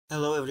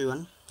Hello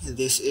everyone,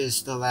 this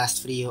is the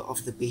last video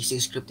of the basic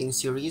scripting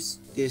series.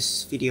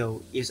 This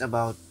video is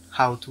about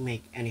how to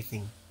make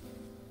anything.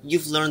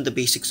 You've learned the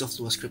basics of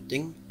Lua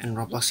scripting and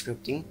ROBLOX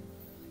scripting.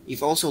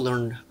 You've also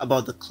learned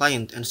about the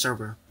client and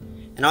server.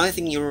 And now I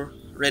think you're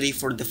ready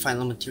for the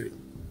final material,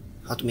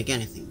 how to make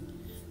anything.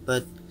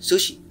 But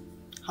Sushi,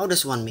 how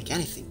does one make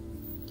anything?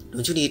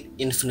 Don't you need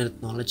infinite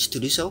knowledge to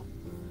do so?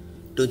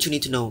 Don't you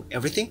need to know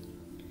everything?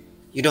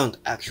 You don't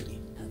actually.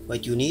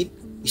 What you need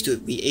is to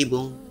be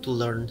able to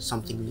learn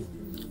something new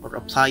or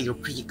apply your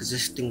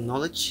pre-existing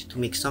knowledge to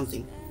make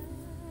something.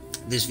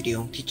 This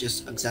video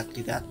teaches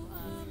exactly that.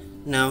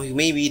 Now, you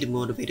may be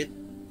demotivated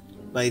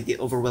by the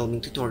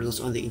overwhelming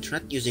tutorials on the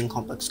internet using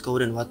complex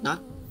code and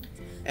whatnot,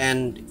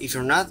 and if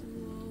you're not,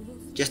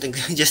 just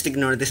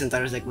ignore this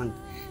entire segment.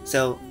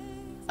 So,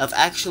 I've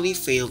actually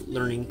failed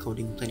learning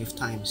coding plenty of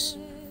times.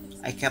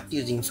 I kept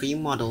using free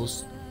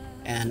models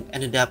and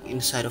ended up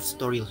inside of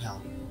tutorial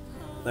hell,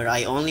 where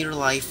I only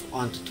rely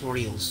on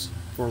tutorials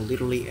for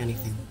literally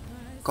anything,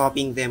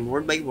 copying them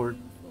word by word,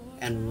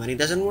 and when it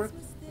doesn't work,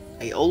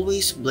 I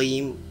always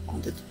blame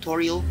on the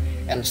tutorial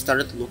and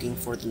started looking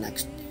for the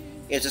next.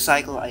 It's a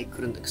cycle I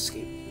couldn't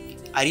escape.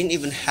 I didn't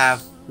even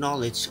have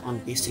knowledge on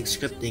basic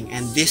scripting,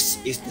 and this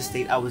is the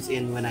state I was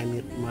in when I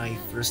made my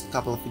first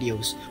couple of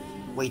videos.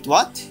 Wait,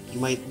 what? You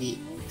might be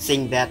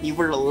saying that you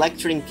were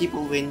lecturing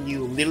people when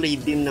you literally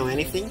didn't know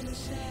anything?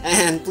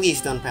 And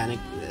please don't panic.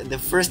 The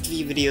first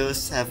few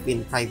videos have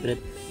been private.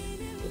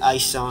 I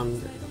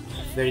sound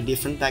very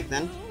different back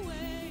then,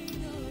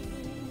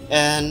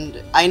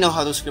 and I know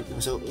how to script now,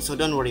 so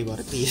don't worry about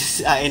it,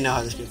 please. I know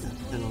how to script now,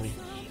 don't worry.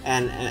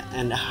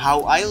 And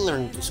how I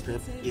learned to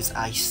script is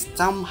I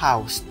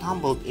somehow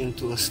stumbled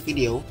into this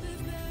video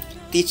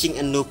teaching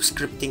a noob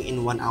scripting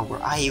in 1 hour.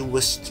 I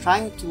was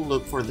trying to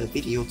look for the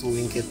video to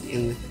link it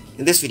in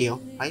this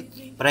video, right?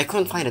 But I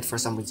couldn't find it for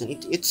some reason.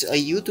 It's a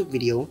YouTube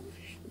video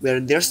where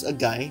there's a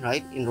guy,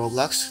 right, in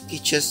Roblox,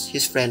 teaches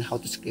his friend how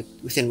to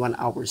script within 1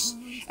 hour.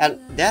 And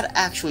that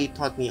actually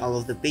taught me all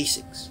of the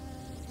basics.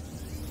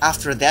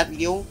 After that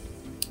video,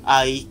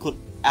 I could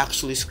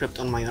actually script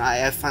on my own.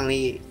 I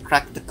finally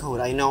cracked the code.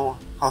 I know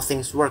how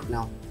things work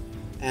now.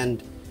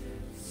 And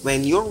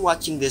when you're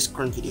watching this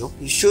current video,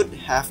 you should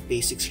have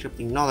basic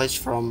scripting knowledge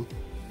from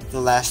the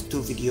last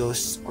 2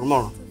 videos or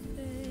more.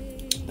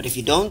 But if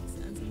you don't,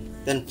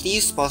 then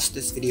please pause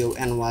this video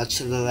and watch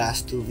the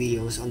last 2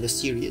 videos on the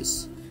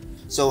series.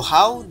 So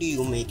how do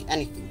you make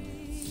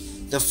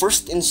anything? The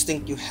first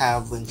instinct you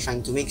have when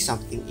trying to make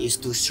something is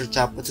to search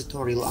up a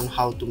tutorial on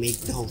how to make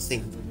the whole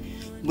thing,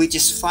 which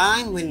is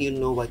fine when you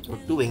know what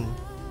you're doing,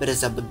 but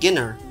as a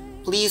beginner,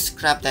 please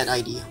scrap that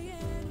idea,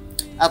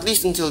 at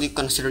least until you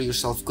consider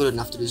yourself good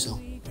enough to do so.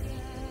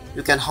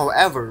 You can,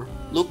 however,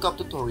 look up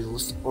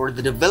tutorials or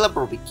the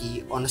developer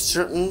wiki on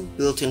certain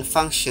built-in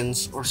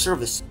functions or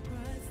services.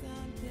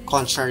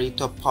 Contrary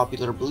to a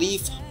popular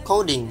belief,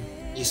 coding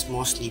is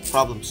mostly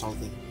problem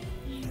solving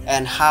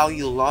and how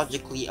you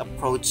logically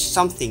approach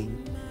something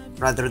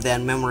rather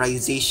than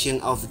memorization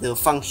of the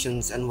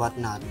functions and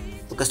whatnot,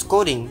 because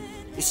coding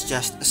is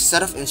just a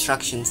set of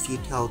instructions you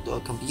tell to a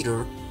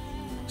computer,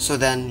 so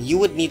then you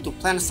would need to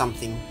plan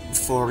something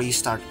before you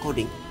start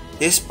coding.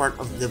 This part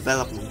of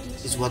development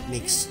is what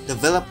makes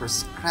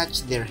developers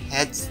scratch their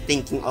heads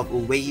thinking of a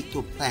way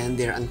to plan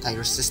their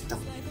entire system.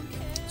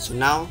 So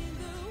now,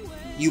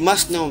 you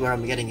must know where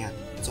I'm getting at.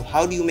 So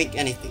how do you make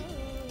anything?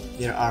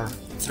 There are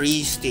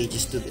 3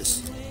 stages to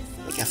this.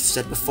 Like I've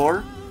said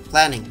before,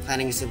 planning.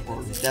 Planning is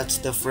important. That's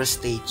the first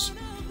stage.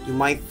 You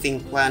might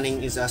think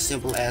planning is as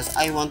simple as,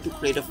 I want to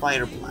create a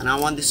fireball and I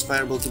want this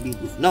fireball to be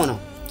blue. No.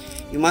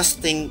 You must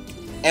think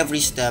every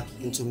step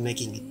into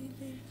making it.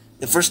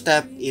 The first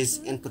step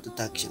is input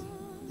detection.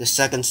 The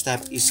second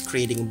step is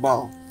creating a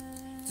ball.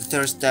 The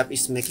third step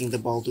is making the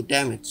ball do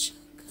damage.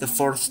 The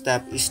fourth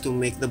step is to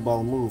make the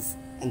ball move.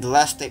 And the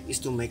last step is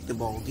to make the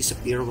ball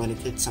disappear when it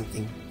hits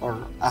something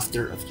or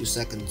after a few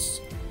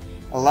seconds.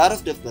 A lot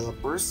of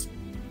developers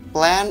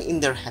plan in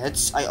their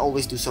heads, I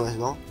always do so as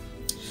well,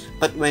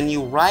 but when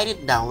you write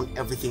it down,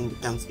 everything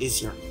becomes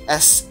easier.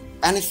 As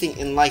anything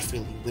in life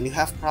really, when you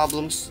have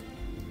problems,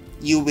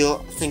 you will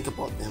think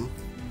about them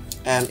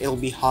and it'll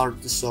be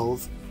hard to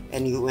solve,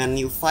 and when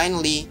you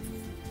finally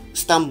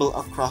stumble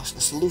across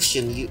a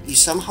solution, you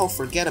somehow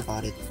forget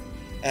about it,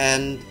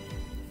 and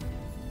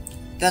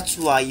that's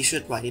why you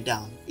should write it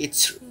down.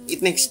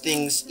 It makes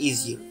things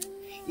easier.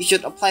 You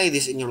should apply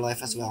this in your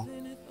life as well.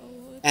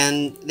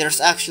 And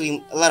there's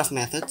actually a lot of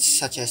methods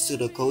such as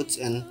pseudocodes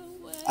and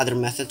other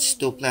methods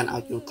to plan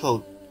out your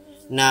code.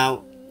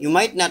 Now, you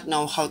might not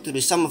know how to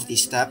do some of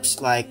these steps,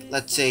 like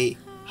let's say,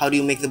 how do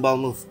you make the ball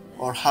move?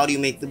 Or how do you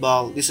make the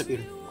ball disappear?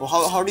 Or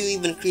how do you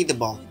even create the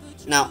ball?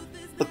 Now,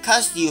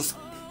 because you've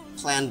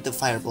planned the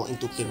fireball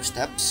into clear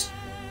steps,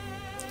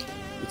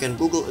 you can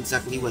Google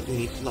exactly what you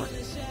need to learn.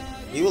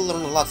 You will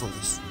learn a lot from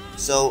this.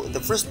 So the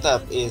first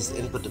step is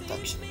input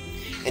detection.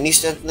 And you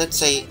said, let's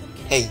say,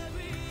 hey,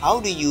 how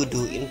do you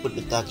do input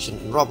detection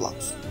in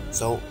Roblox?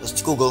 So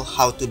let's Google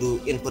how to do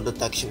input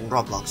detection in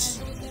Roblox.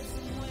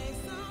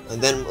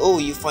 and then oh,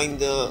 you find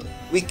the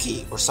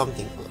wiki or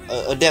something,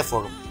 a dev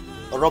forum,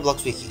 a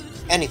Roblox wiki,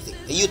 anything,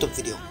 a YouTube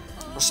video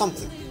or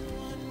something.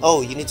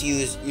 Oh, you need to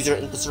use user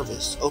input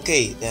service.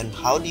 Okay, then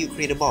how do you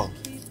create a ball?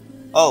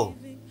 Oh,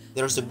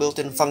 there's a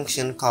built-in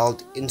function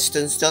called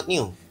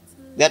instance.new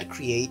that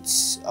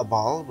creates a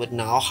ball, but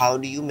now how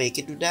do you make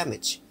it do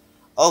damage?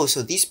 Oh,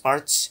 so these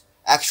parts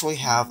actually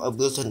have a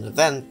built-in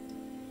event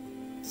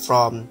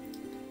from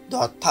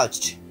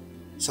 .touch.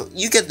 So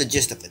you get the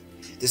gist of it.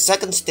 The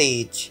second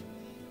stage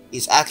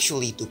is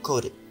actually to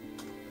code it.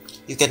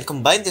 You can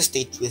combine the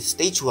stage with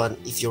stage 1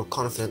 if you're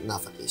confident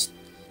enough at least.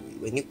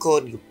 When you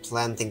code, you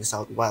plan things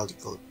out while you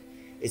code.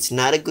 It's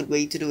not a good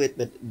way to do it,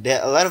 but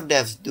a lot of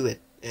devs do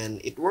it,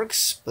 and it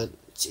works, but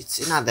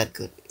it's not that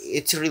good.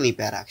 It's really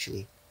bad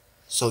actually.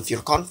 So if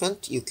you're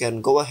confident, you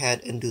can go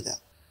ahead and do that.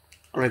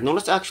 Alright, now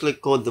let's actually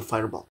code the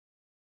fireball.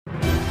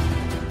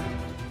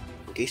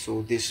 Okay,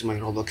 so this is my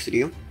Roblox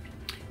studio.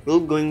 We're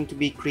going to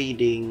be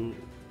creating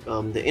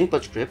the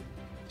input script.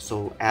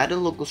 So add a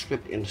local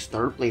script in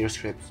start player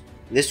scripts.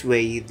 This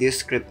way, this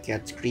script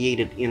gets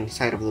created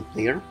inside of the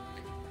player.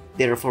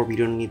 Therefore, we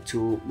don't need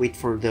to wait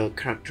for the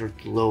character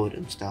to load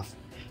and stuff.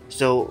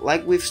 So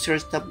like we've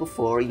searched up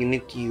before, you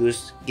need to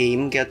use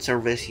game get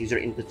service user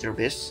input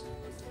service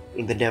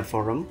in the dev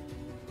forum.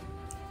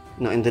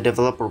 No, in the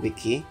developer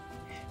wiki.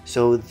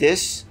 So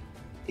this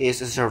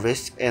is a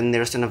service and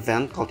there's an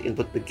event called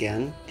input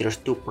began. There's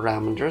two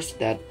parameters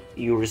that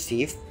you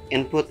receive,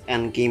 input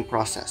and game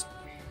processed.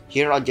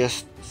 Here I'll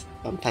just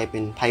type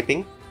in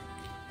typing.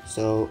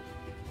 So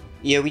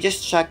yeah, we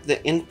just check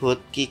the input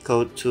key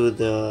code to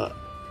the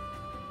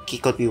key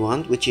code we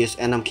want, which is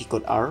enum key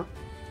code R.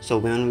 So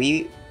when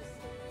we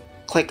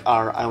click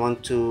R, I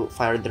want to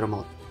fire the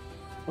remote.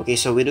 Okay,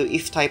 so we do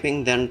if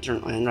typing, then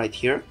turn on right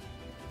here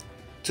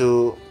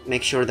to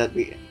make sure that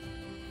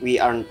we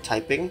aren't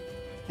typing,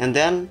 and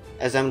then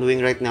as I'm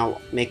doing right now,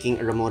 making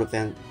a remote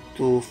event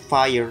to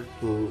fire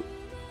to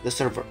the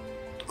server,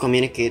 to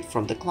communicate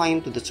from the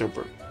client to the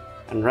server,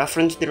 and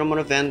reference the remote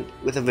event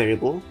with a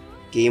variable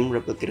game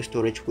replicator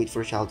storage wait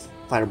for child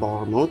fireball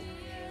remote,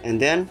 and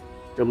then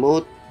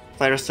remote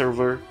fire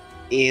server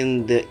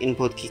in the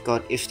input key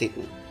code if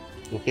statement.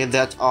 Okay,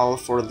 that's all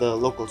for the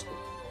local script.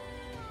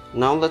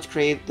 Now let's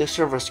create the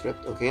server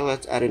script. Okay,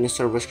 let's add in a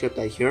server script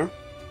right here.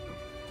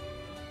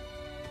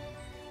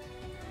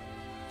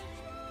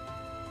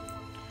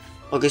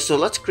 Okay, so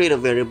let's create a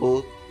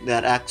variable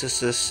that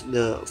accesses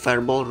the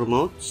fireball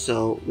remote.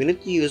 So we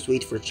need to use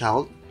wait for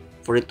child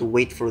for it to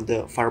wait for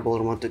the fireball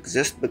remote to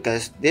exist,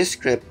 because this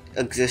script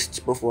exists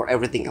before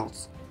everything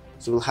else.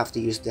 So we'll have to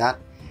use that.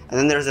 And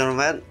then there's an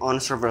event on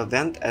server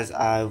event, as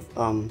I've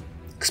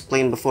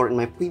explained before in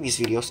my previous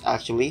videos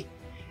actually.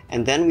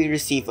 And then we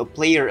receive a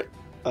player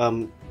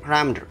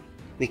parameter.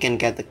 We can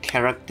get the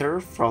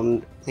character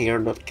from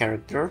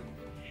player.character,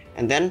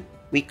 and then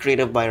we create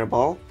a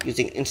variable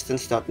using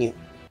instance.new.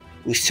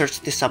 We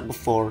searched this up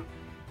before.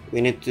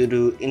 We need to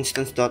do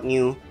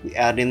instance.new. We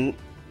add in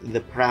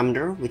the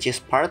parameter, which is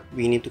part.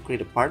 We need to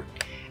create a part,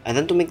 and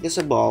then to make this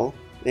a ball,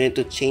 we need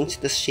to change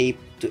the shape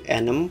to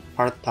enum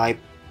part type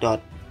dot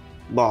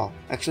ball.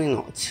 Actually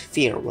no, it's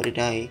sphere. What did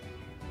I?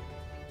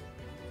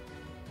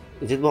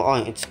 Is it ball?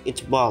 Oh,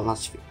 it's ball, not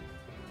sphere.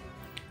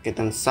 Okay,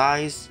 then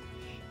size.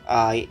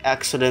 I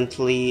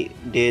accidentally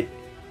did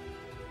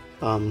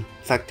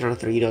factor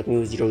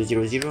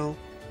 3.new000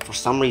 for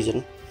some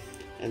reason,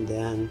 and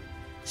then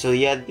so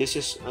yeah, this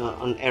is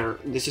an error.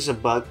 This is a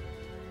bug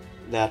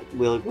that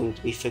we're going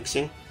to be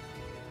fixing.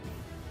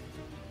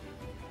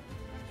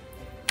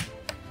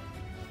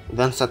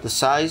 Then set the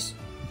size.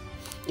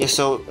 Yeah,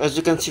 so as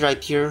you can see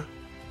right here,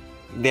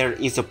 there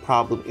is a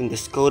problem in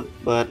this code,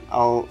 but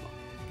I'll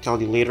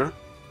tell you later.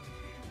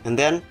 And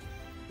then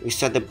we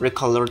set the brick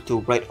color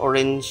to bright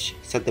orange,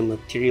 set the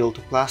material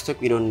to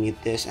plastic, we don't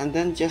need this, and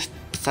then just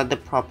set the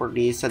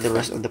properties, set the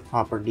rest of the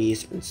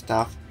properties and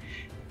stuff.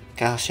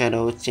 Cast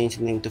shadow, change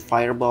the name to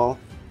fireball,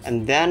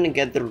 and then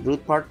get the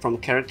root part from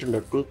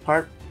character.root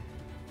part.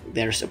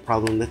 There's a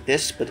problem with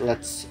this, but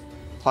let's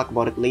talk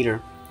about it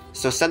later.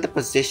 So set the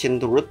position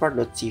to root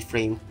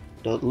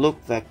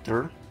part.cframe.look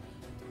vector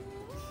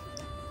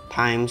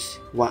times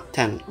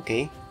 10.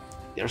 Okay,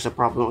 there's a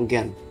problem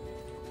again.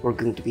 We're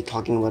going to be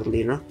talking about it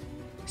later.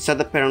 Set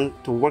the parent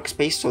to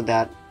workspace so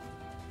that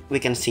we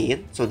can see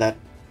it, so that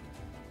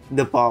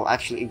the ball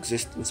actually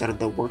exists inside of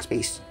the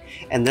workspace.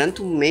 And then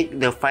to make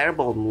the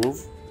fireball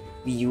move,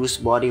 we use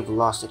body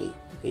velocity.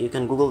 Okay, you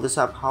can Google this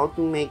up, how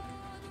to make,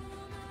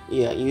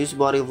 use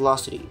body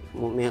velocity.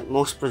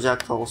 Most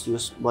projectiles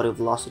use body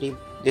velocity.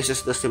 This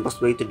is the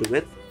simplest way to do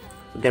it.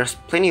 There's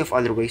plenty of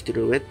other ways to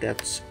do it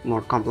that's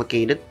more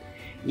complicated.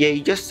 Yeah,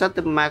 you just set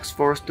the max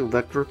force to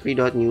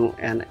vector3.new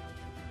and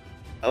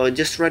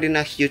just write in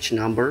a huge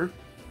number.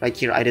 Right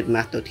here I did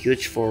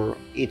math.huge for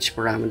each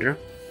parameter.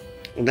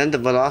 And then the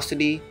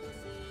velocity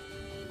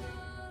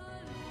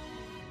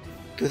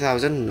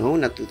 2000, no,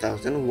 not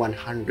 2000,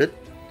 100.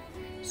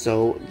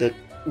 So the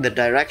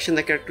direction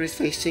the character is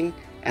facing,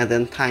 and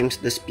then times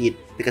the speed,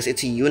 because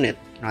it's a unit,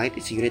 right?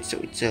 It's a unit, so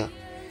it's a,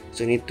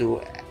 so you need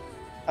to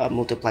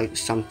multiply to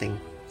something.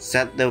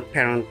 Set the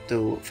parent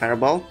to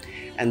fireball,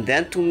 and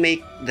then to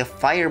make the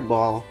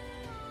fireball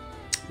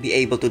be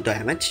able to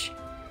damage,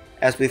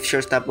 as we've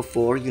shared that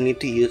before, you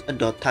need to use a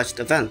dot touched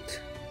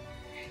event.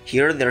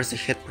 Here there's a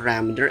hit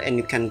parameter, and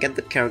you can get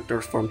the character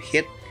from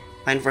hit,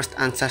 find first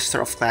ancestor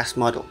of class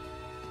model.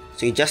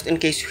 So just in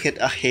case you hit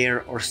a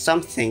hair or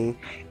something,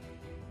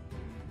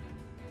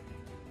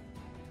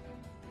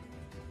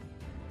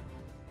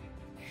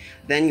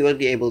 then you will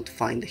be able to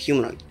find the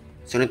humanoid.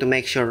 So we need to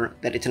make sure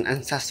that it's an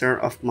ancestor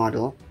of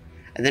model,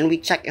 and then we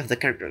check if the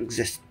character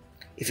exists.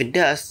 If it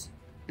does,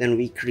 then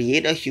we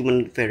create a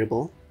human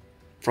variable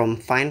from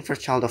find for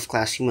child of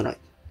class humanoid.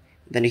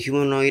 Then the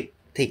humanoid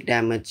take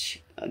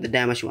damage, the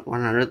damage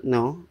 100,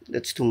 no,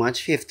 that's too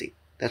much, 50,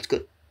 that's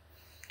good.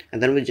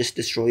 And then we just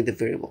destroy the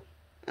variable,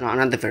 no,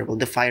 not the variable,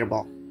 the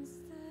fireball.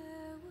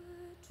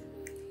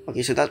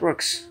 Okay, so that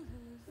works.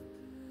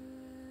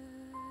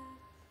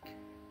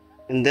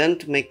 And then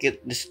to make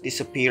it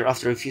disappear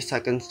after a few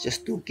seconds,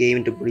 just do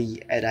game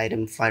debris, add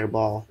item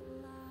fireball,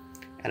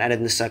 and add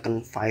in the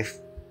second 5.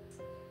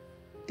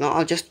 Now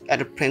I'll just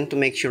add a print to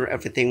make sure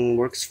everything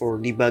works for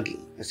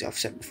debugging. As I've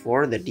said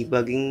before, the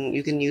debugging,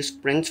 you can use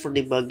prints for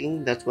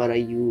debugging. That's what I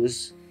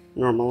use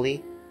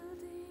normally.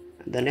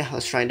 And then yeah,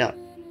 let's try it out.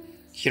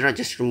 Here I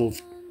just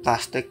removed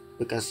plastic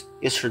because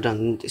it's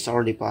redundant, it's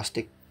already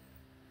plastic.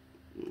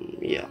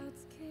 Yeah,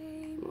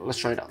 let's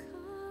try it out.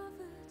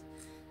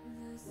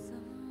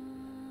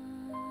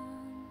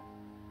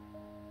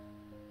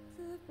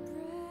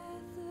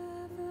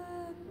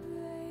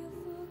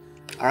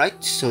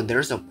 Alright, so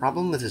there's a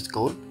problem with this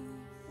code.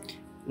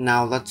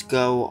 Now let's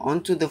go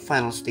on to the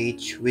final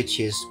stage, which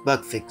is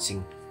bug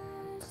fixing.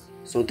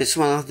 So this is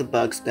one of the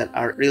bugs that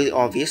are really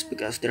obvious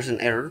because there's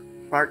an error.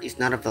 Part is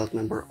not a valid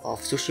member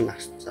of Sushi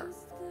Master.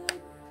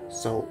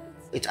 So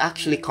it's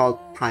actually called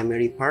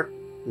primary part,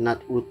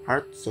 not root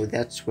part. So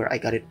that's where I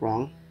got it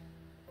wrong.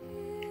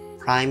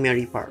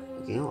 Primary part.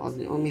 Okay,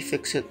 let me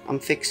fix it. I'm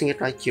fixing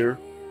it right here.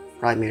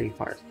 Primary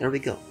part. There we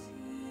go.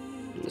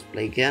 Let's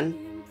play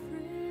again.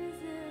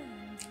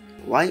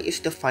 Why is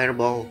the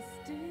fireball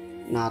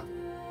not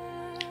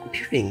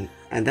appearing?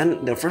 And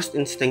then the first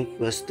instinct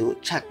was to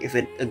check if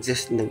it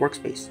exists in the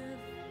workspace,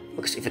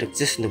 because if it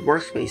exists in the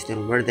workspace,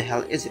 then where the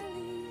hell is it?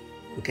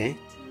 Okay,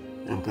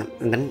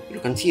 and then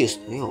you're confused.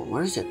 Yo,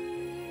 where is it?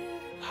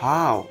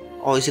 How?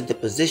 Oh, is it the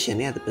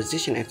position? Yeah, the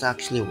position is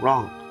actually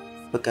wrong,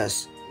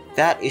 because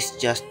that is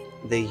just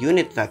the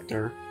unit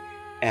vector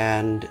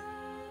and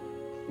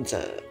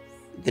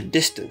the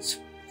distance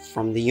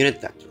from the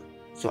unit vector.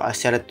 So I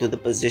set it to the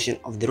position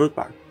of the root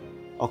part.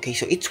 Okay,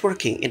 so it's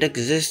working, it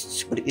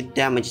exists, but it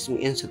damages me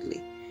instantly.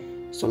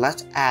 So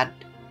let's add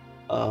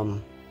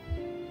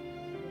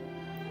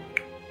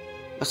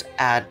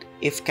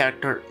if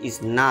character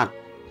is not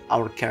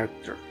our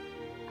character.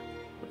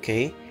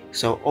 Okay,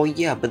 so oh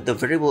yeah, but the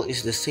variable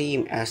is the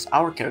same as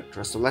our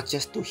character, so let's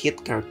just do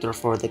hit character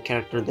for the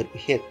character that we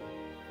hit.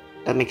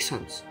 That makes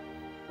sense.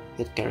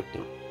 Hit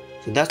character.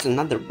 So that's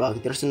another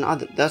bug. There's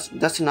another,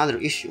 that's another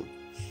issue.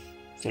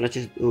 So let's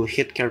just do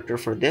hit character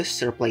for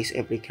this, replace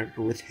every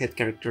character with hit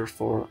character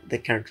for the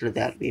character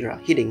that we are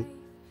hitting.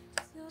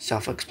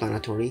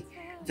 Self-explanatory.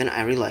 Then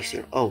I realized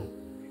here, oh,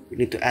 we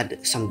need to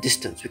add some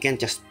distance. We can't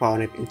just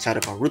spawn it inside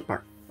of our root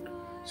part.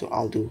 So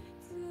I'll do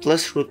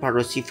plus root part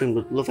receive frame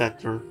with blue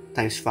vector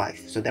times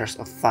 5. So there's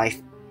a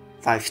 5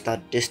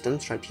 stud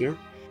distance right here.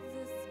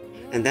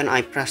 And then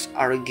I press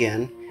R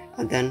again,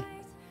 and then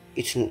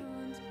it's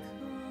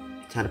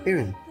not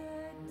appearing.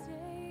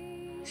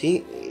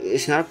 See,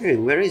 it's not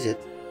appearing. Where is it?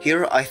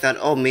 Here I thought,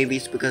 oh, maybe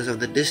it's because of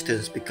the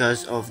distance,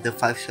 because of the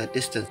 5 stud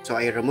distance. So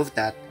I removed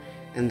that,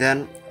 and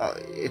then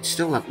it's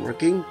still not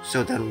working.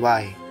 So then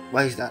why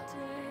is that?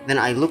 Then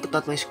I looked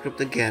at my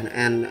script again,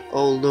 and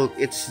oh look,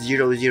 it's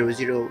 0 0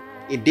 0.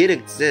 It did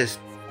exist,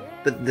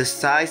 but the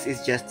size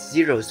is just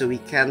 0, so we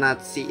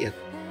cannot see it.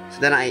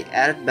 So then I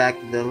added back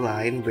the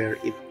line where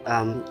it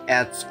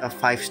adds a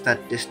 5 stud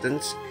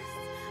distance.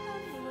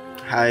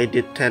 I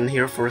did 10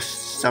 here for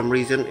some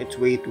reason. It's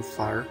way too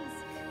far,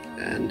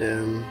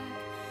 and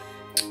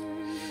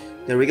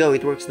there we go,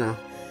 it works now.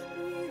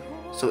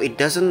 So it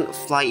doesn't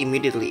fly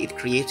immediately, it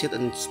creates it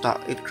and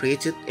it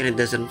creates it and it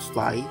doesn't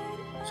fly.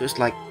 So it's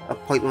like a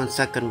 0.1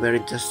 second where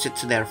it just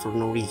sits there for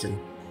no reason.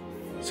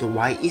 So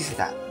why is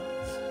that?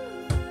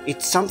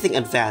 It's something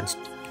advanced.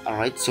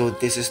 Alright, so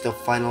this is the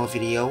final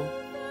video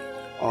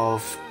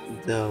of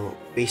the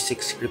basic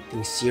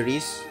scripting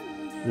series.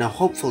 Now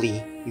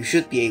hopefully you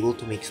should be able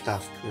to make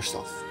stuff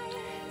yourself.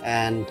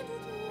 And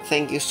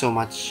thank you so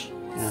much,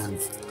 and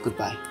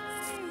goodbye.